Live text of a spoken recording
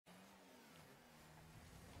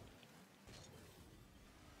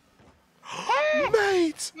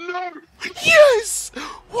What? No! Yes!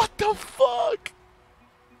 What the fuck?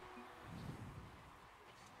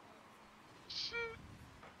 Shit.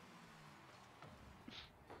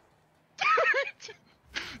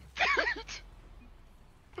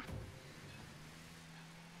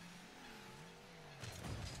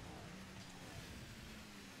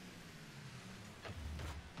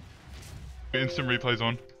 Instant replay's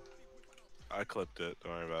on. I clipped it.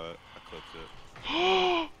 Don't worry about it. I clipped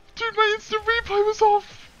it. Dude, my instant replay was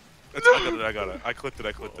off! It's, No! I got it. I got it. I clipped it.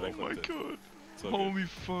 I clipped it. I Oh my clipped it. god. It's all Holy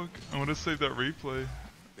fuck. I want to save that replay.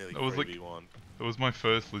 Nearly That was like, 3v1. that was my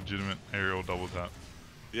first legitimate aerial double tap.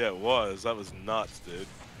 Yeah, it was. That was nuts, dude.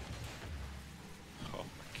 Oh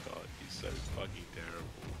my god, he's so fucking terrible.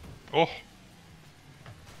 Oh!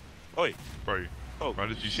 Oi! Bro, Oh, why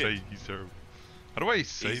did you shit. say he's terrible? How do I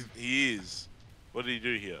save? He is. What did he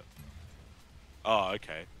do here? Oh,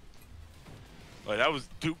 okay. Wait, that was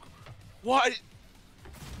Duke. What?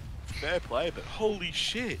 Fair play, but holy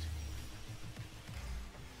shit.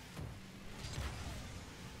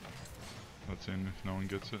 That's in if no one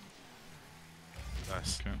gets it.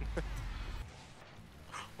 Nice. Okay.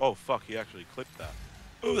 Oh fuck, he actually clipped that.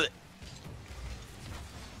 Ugh.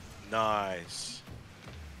 Nice.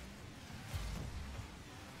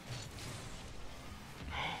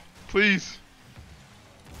 Please!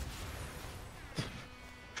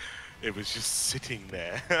 It was just sitting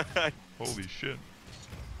there. Holy shit.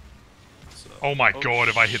 So- Oh my god,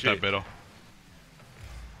 if I hit that shit. better.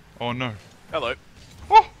 Oh no. Hello.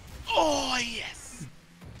 Oh! Oh yes.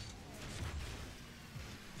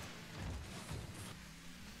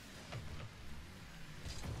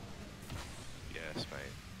 Yes,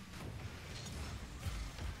 mate.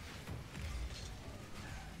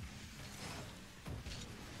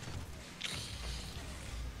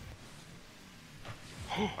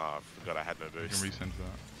 Oh, I forgot I had no I can boost. resend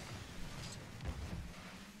that.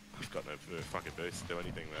 I've got no fucking boost to do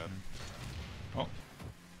anything, man. Oh.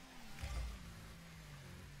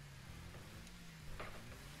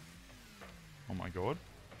 Oh my god.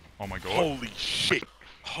 Oh my god. Holy shit!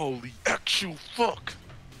 Holy actual fuck!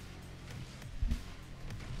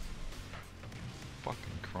 Fucking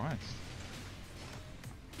Christ.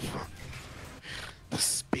 The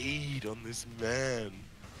speed on this man.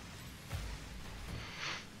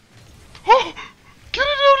 Oh! Get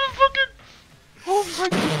it out of fucking... Oh my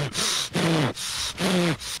god.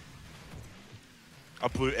 I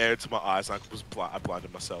blew air into my eyes and I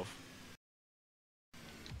blinded myself.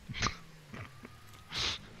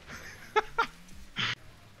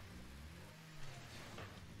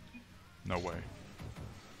 No way.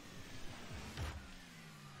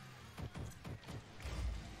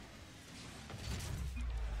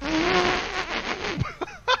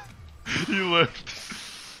 You left.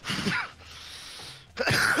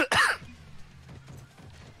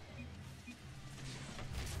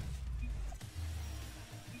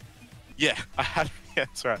 Yeah, I had. Yeah,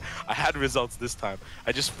 that's right. I had results this time.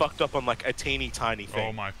 I just fucked up on like a teeny tiny thing.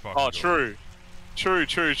 Oh my fucking Oh, god. true. True,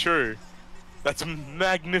 true, true. That's a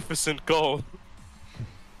magnificent goal.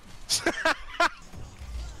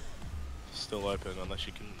 Still open unless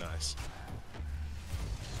you can. Nice.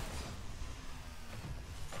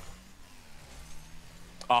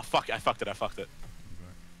 Oh, fuck. I fucked it. I fucked it.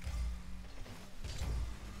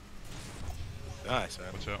 Nice,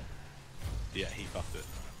 man. Watch out. Yeah, he fucked it.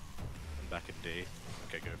 I'm back in D.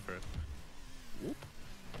 Okay, go for it. Whoop.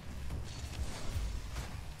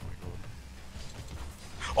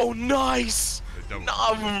 Oh, nice! Double. No,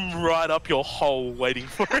 I'm right up your hole waiting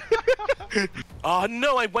for it. Oh,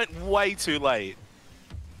 no, I went way too late.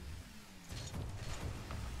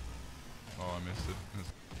 Oh, I missed it.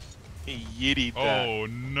 He yittied that. Oh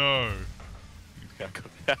no.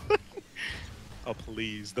 Oh,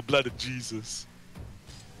 please. The blood of Jesus.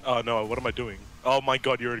 Oh, no, what am I doing? Oh, my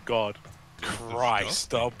God, you're a god.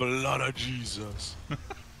 Christ, the blood of Jesus.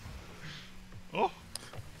 Oh.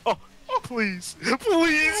 Oh, please.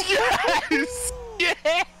 Please, yes!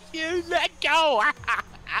 Yeah, you let go!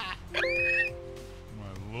 My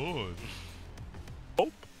lord.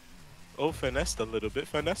 Oh. Oh, finessed a little bit,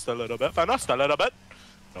 finessed a little bit, finessed a little bit.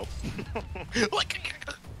 Nope.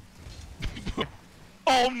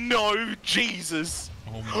 Oh no, Jesus!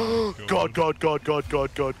 Oh my god. God.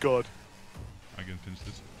 I can finish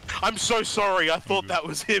this. I'm so sorry, I thought that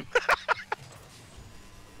was him.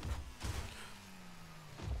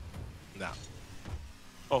 Nah.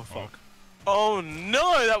 Oh fuck. Oh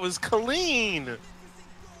no, that was clean!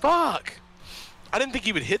 Fuck! I didn't think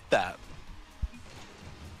he would hit that.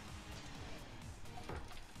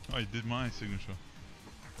 Oh, he did my signature.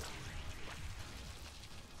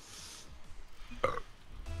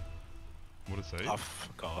 What a save? Oh,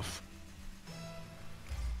 fuck off.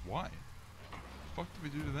 Why? What the fuck did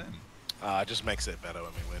we do to them? It just makes it better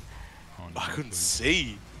when we win. Oh, no, I couldn't please.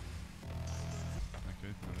 see. Okay, no,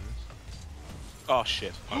 there is. Oh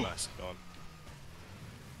shit. Oh nice. Gone.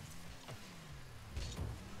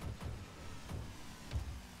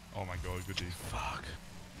 Oh my god, good D. Fuck.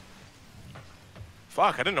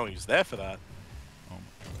 Fuck, I didn't know he was there for that. Oh my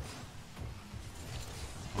god.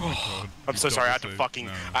 Oh my god. I'm You so sorry, I had to double fucking...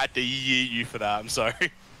 saved. I had to yeet you for that, I'm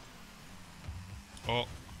sorry. Oh,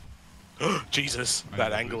 Jesus, I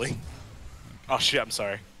that know angling. this. Oh shit, I'm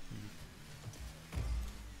sorry.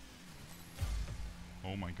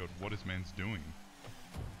 oh my god, what is man's doing?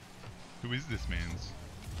 Who is this man's?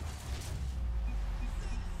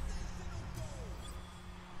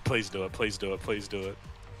 Please do it, please do it, please do it.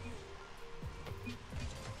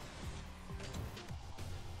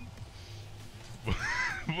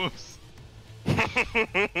 Whoops.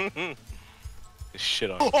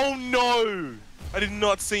 Shit on. Oh no! I did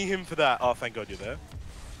not see him for that. Oh, thank God you're there.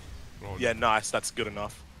 Oh, Yeah, nice, that's good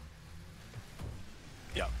enough.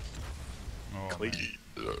 Yeah, oh, clean.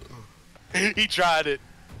 man. He tried it.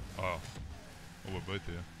 Oh. Oh, we're both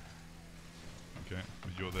there. Okay,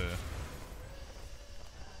 but you're there.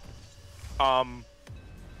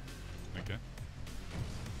 Okay.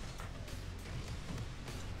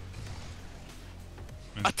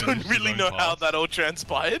 And I don't finished his really own know how pass. that all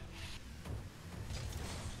transpired.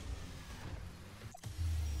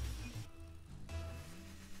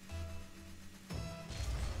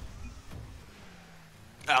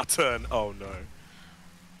 Our turn. Oh no.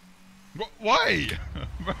 Why?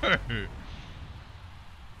 Bro.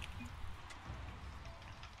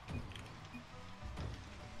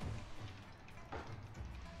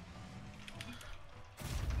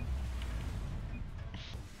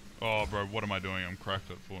 Oh, bro, what am I doing? I'm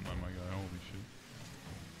cracked at Fortnite, my guy. Holy shit.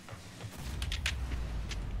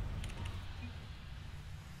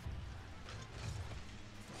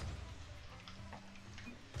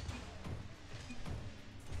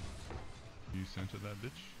 You centered that bitch?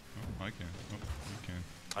 Oh, I can. Oh, you can.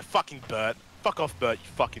 I fucking Bert. Fuck off, Bert, you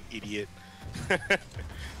fucking idiot.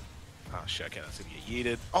 Oh shit, okay, that's gonna get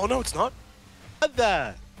yeeted. Oh no, it's not. What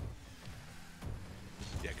that?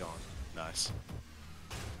 Yeah, go on. Nice.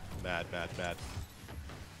 Mad, mad, mad.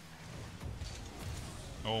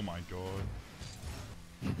 Oh my god.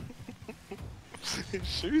 His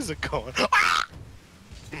shoes are gone. Ah!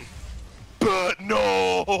 Bert,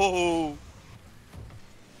 no! Oh,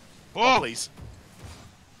 Oh! please.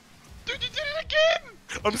 Dude, you did it again!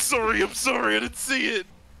 I'm sorry, I didn't see it.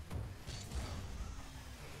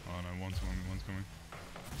 Oh no, one's coming, one's coming.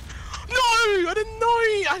 No, I didn't know.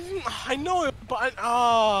 I know it, but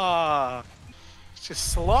it's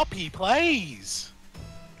just sloppy plays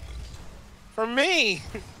from me.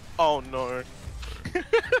 Oh no.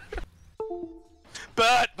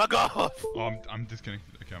 Bert, fuck off. Oh, I'm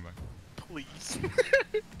disconnected. Okay, I'm back. Please.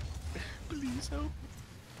 Please help.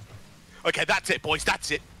 Okay, that's it, boys.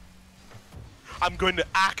 That's it. I'm going to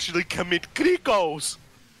actually commit criticals.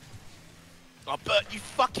 Oh, Bert, you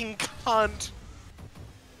fucking cunt.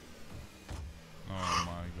 Oh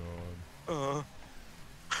my god.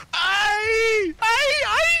 Ay!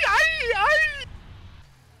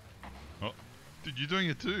 Oh, dude, you're doing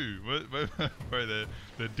it too. Bro,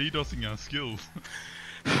 they're DDoSing our skills.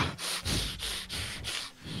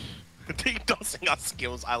 DDoSing our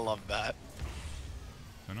skills, I love that.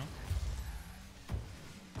 Turn off.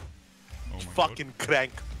 Oh my Fucking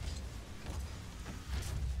crank. god.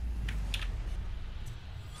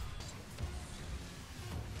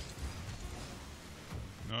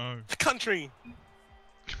 Country!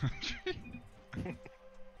 No.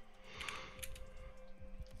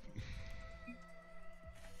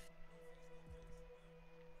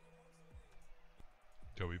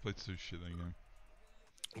 Yo, we played so shit that game.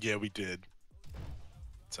 Yeah, we did.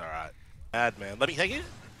 It's alright. Mad man. Let me take it.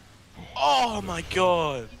 Oh my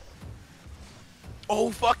god. Oh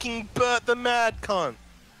fucking Bert the mad cunt.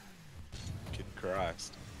 Kid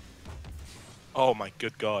Christ. Oh my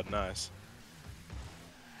good god, nice.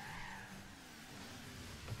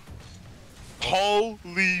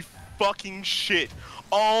 Holy fucking shit.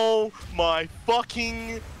 Oh my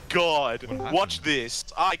fucking god. What happened? Watch this.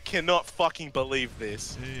 I cannot fucking believe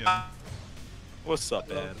this. Yeah. What's up,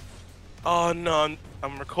 man? Oh no,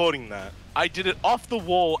 I'm recording that. I did it off the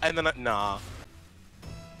wall and then nah.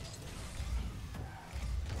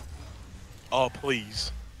 Oh,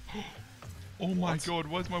 please. Oh my What? god,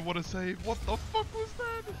 where's my water save? What the fuck was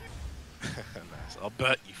that? Nice. I'll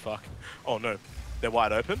bet you fuck. Oh no. They're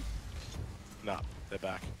wide open? Nah, they're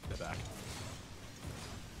back. They're back.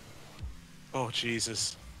 Oh,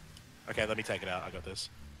 Jesus. Okay, let me take it out. I got this.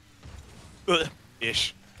 Ugh.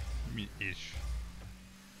 Ish. Me-ish.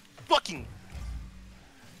 Fucking.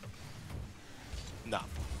 Nah.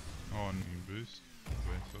 Oh, and boost.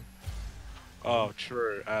 Okay, so. Oh,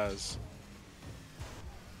 true as.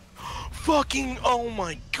 Fucking. Oh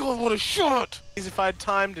my god, what a shot! If I had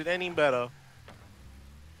timed it any better.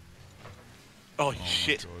 Oh, Oh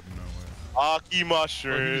shit. my god, no way. Aki Oh,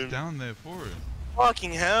 mushroom. he was down there for it.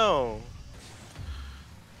 Fucking hell.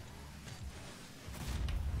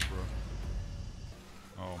 Bro.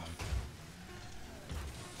 Oh my.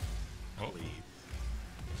 Oh. Please.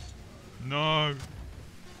 No!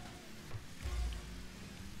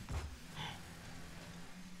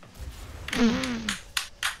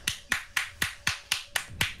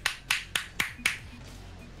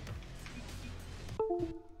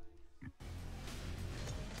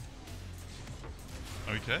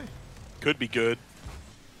 Okay. Could be good.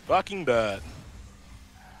 Fucking bad.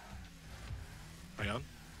 Hang on.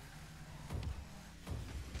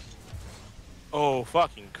 Oh,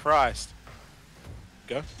 fucking Christ.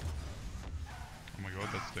 Go. Oh my god,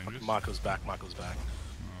 that's dangerous. Michael's back, Michael's back.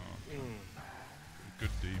 Oh, Mm. good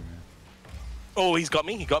D, man. Oh, he's got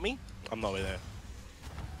me, he got me. I'm nowhere there.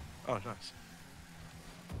 Oh, nice.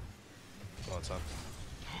 Come on, son.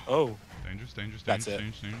 Oh. Dangerous, dangerous, That's dangerous, it.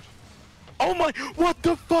 dangerous, dangerous. Oh my, what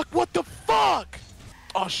the fuck, what the fuck?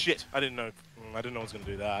 Oh shit, I didn't know, I didn't know I was gonna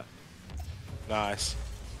do that. Nice.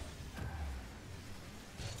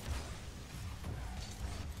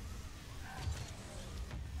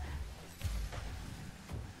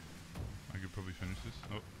 I could probably finish this.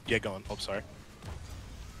 Oh, Yeah, go on, oh sorry.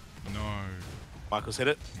 no. Michael's hit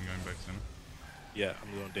it. I'm going back center. Yeah,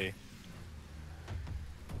 I'm doing D.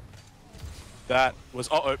 That was,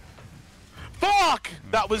 uh-oh. Fuck!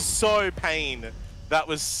 That was so pain. That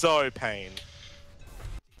was so pain.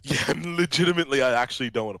 Yeah, legitimately, I actually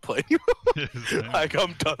don't want to play anymore. Yeah, same. Like,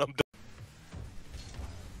 I'm done, I'm done.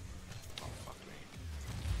 Oh, fuck me.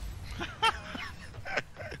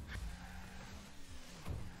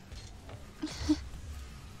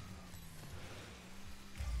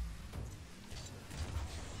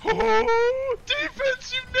 Oh,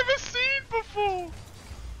 defense you've never seen before!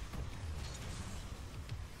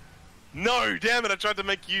 No, damn it, I tried to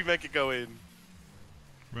make you make it go in.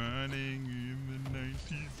 Running in the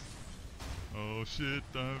 90s. Oh shit,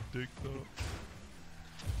 I've dicked up.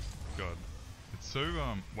 God. It's so,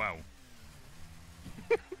 wow.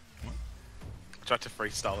 What? I tried to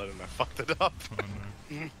freestyle it and I fucked it up. Oh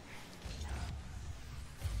no.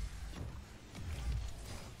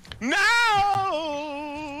 No!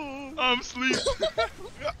 I'm asleep!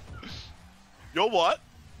 You're what?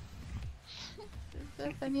 It's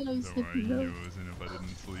so funny how you Don't said worry, you no. knew it was in if I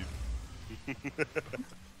didn't sleep.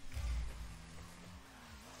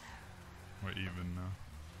 We're even now.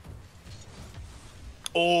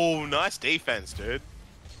 Oh, nice defense, dude.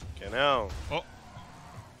 Okay, now. Oh!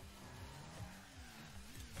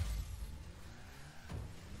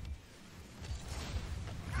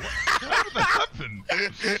 How did that happen?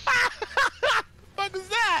 What the fuck was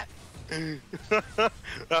that?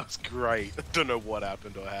 That was great. I don't know what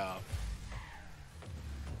happened or how.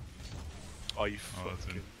 Oh, you Oh, that's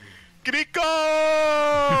fucking... in.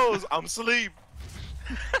 Grickos! I'm asleep.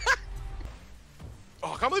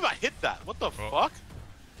 Oh, I can't believe I hit that. What the fuck?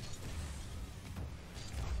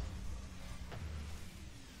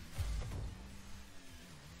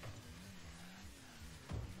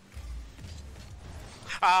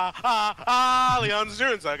 Leon's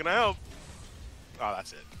insurance, how can I help? Oh,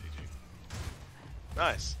 that's it. GG.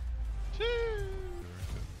 Nice.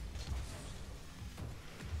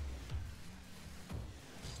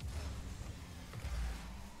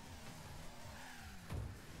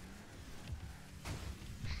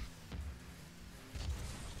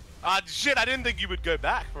 Shit, I didn't think you would go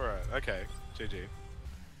back for it. Okay, GG.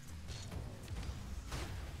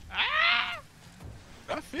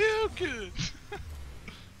 I feel good.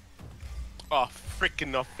 Oh, freaking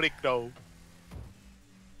no frick though.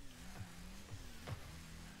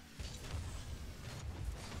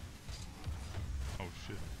 Oh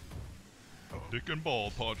shit. Dick and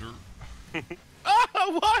ball, Podger. Ah,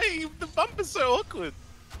 why? The bump is so awkward.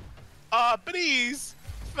 Ah, please.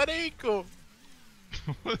 Federico.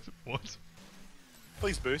 What? What?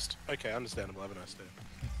 Please boost. Okay, understandable. Have a nice day.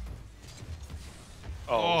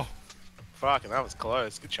 Oh. Fucking, that was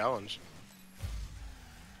close. Good challenge.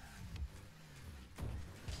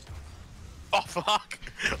 Oh, fuck.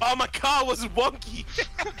 Oh, my car was wonky.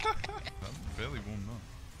 I'm barely warmed up.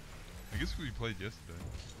 I guess we played yesterday.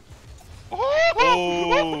 Oh,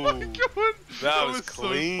 oh my god! That was so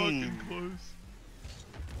clean. fucking close.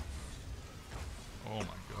 Oh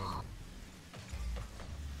my god.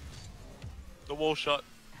 The wall shot.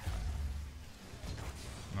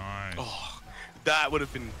 Nice. Oh, that would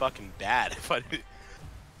have been fucking bad if I did.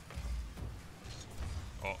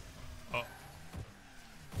 Oh. Oh.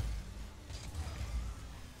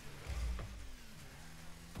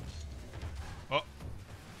 Oh.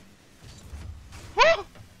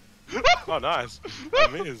 Oh, nice. I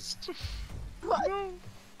missed. What?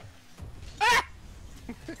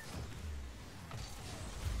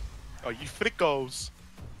 Oh, you frickos.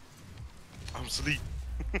 I'm asleep.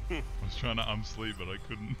 I was trying to sleep, but I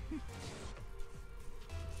couldn't.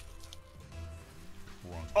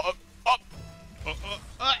 Crunch. Oh, Oh,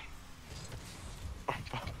 ah.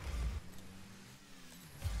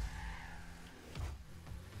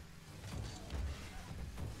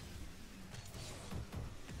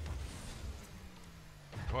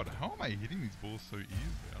 God, how am I hitting these balls so easily?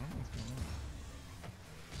 I don't know what's going on.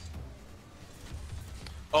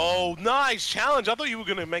 Oh, nice challenge. I thought you were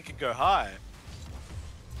going to make it go high.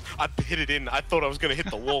 I hit it in. I thought I was going to hit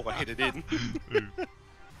the wall. I hit it in. Ooh.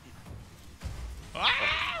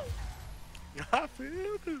 Ah! I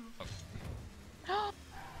feel good.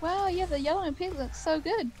 Wow, yeah, the yellow and pink looks so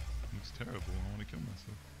good. Looks terrible. I want to kill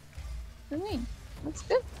myself. What do you mean? Looks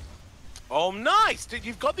good. Oh, nice. Dude,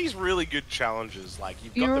 you've got these really good challenges. Like,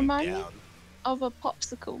 you've You got them remind me down. of a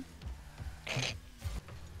popsicle.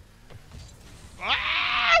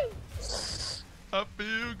 Ah! I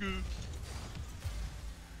feel good.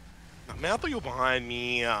 Man, I thought you were behind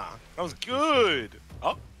me. That was good.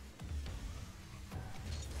 Oh,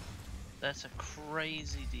 That's a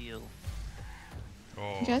crazy deal.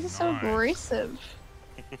 Oh, You guys are so nice. aggressive.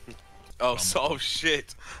 oh, so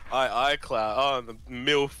shit. iCloud. Oh, the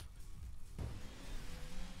MILF.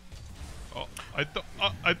 Oh,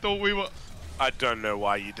 I thought we were. I don't know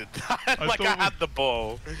why you did that. I like, I thought had the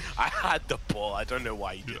ball. I had the ball. I don't know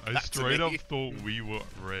why you did I that straight to up me. thought we were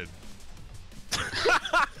red.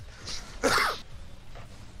 Yeah,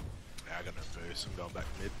 I got no boost. I'm going back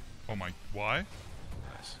mid. Oh my, why?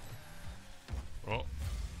 Nice. Oh.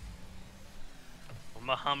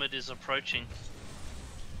 Muhammad is approaching.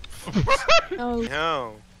 Oh,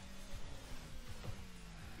 No.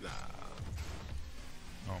 Nah.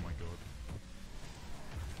 Oh my god.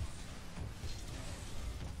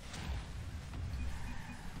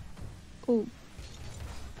 cool.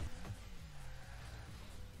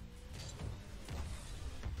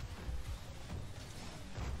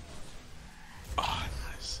 Oh,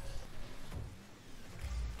 nice.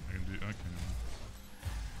 I can do. Okay.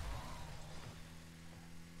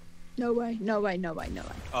 No way, no way, no way, no way.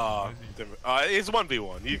 Oh, it's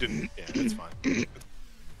 1v1. You didn't. Yeah, it's fine.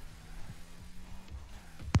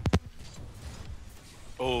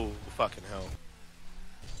 Oh, fucking hell.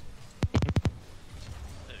 There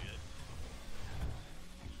we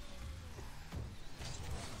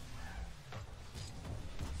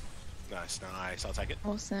go. Nice, nice. I'll take it.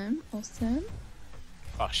 Awesome, awesome.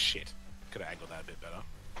 Oh, shit. Could have angled that a bit better.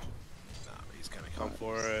 Nah, but he's gonna come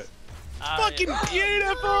for it. Ah, Fucking yeah.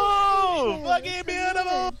 beautiful! Yeah, Fucking that's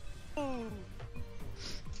beautiful! I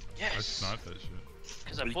Yes! sniped that shit.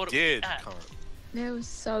 Because I We bought it did, with that. cunt. That was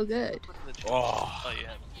so good. Look at the Oh. Oh, you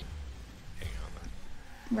have. Hang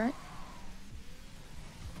on. Right?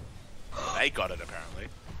 They got it, apparently.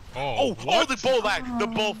 Oh, Oh, the ball lagged! The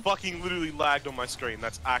Oh. ball fucking literally lagged on my screen.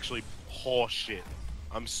 That's actually horse shit.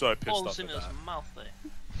 I'm so pissed Balls off in at his that. mouth there.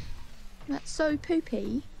 That's so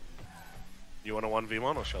poopy. You want a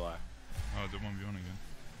 1v1 or shall I? Oh, the 1v1 again.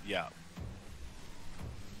 Yeah.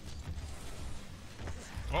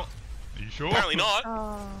 Oh, are you sure? Apparently not.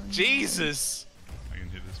 Oh, no. Jesus! I can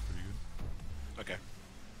hit this pretty good. Okay.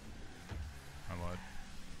 I lied.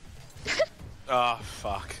 Oh,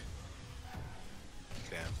 fuck.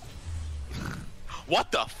 Damn.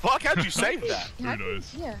 What the fuck? How'd you save that? How Who did-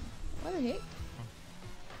 knows? Yeah. What the heck?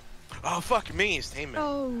 Oh, fuck me, his teammate.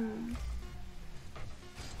 Oh,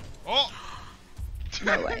 Oh!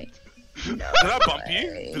 no way. No Did I bump you?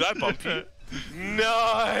 way. Did I bump you?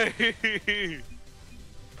 No!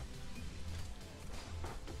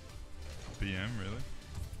 BM, really?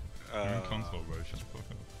 You're in console, bro. Shut the fuck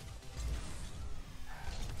up.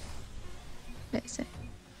 Let's see.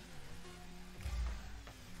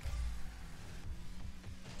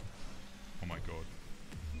 Oh my god.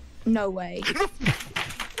 No way.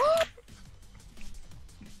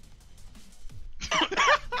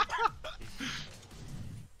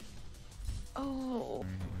 Oh,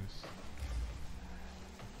 Nice.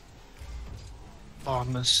 Oh, I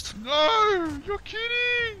missed. No! You're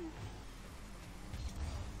kidding!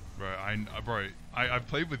 Bro, I've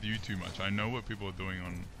played with you too much. I know what people are doing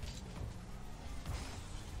on...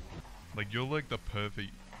 Like, you're like the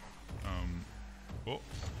perfect... Oh.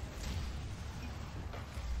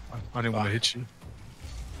 I didn't want to hit you.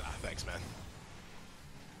 Ah, thanks, man.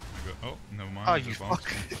 I got, oh, never mind. Oh, I you just bumped.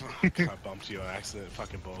 fuck. I bumped you on accident.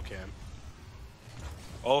 Fucking ball cam.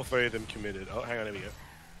 All three of them committed. Oh, hang on, there we go.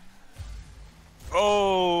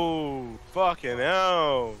 Oh, fucking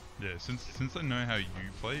hell. Yeah, since I know how you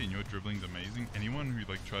play and your dribbling's amazing, anyone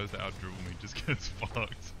who like tries to out-dribble me just gets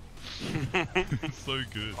fucked. It's so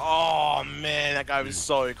good. Oh, man, that guy was Dude.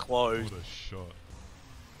 so close. What a shot.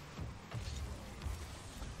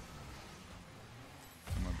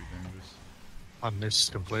 That might be dangerous. I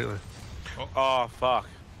missed completely. Oh, fuck.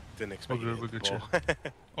 Didn't expect We're you good, to we're hit the good,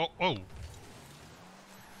 ball. Oh,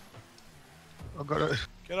 I got it.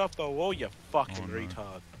 Get off the wall, you fucking Oh, no.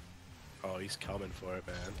 retard. Oh, he's coming for it,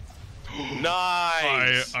 man. oh.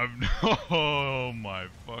 Nice! I'm oh my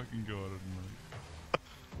fucking god. I'm like,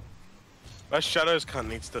 That Shadows cunt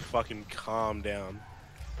needs to fucking calm down.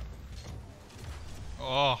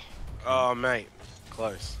 oh. Oh, mate.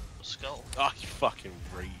 Close. Skull. Oh, you fucking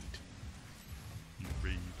read. You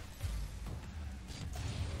read.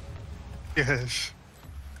 Yes.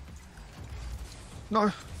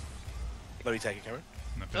 No. Let me take it, Cameron.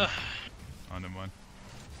 Nothing. Oh, never mind.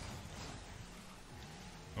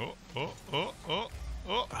 Oh.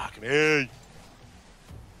 Fucking hey.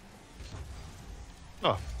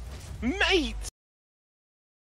 Oh. Mate!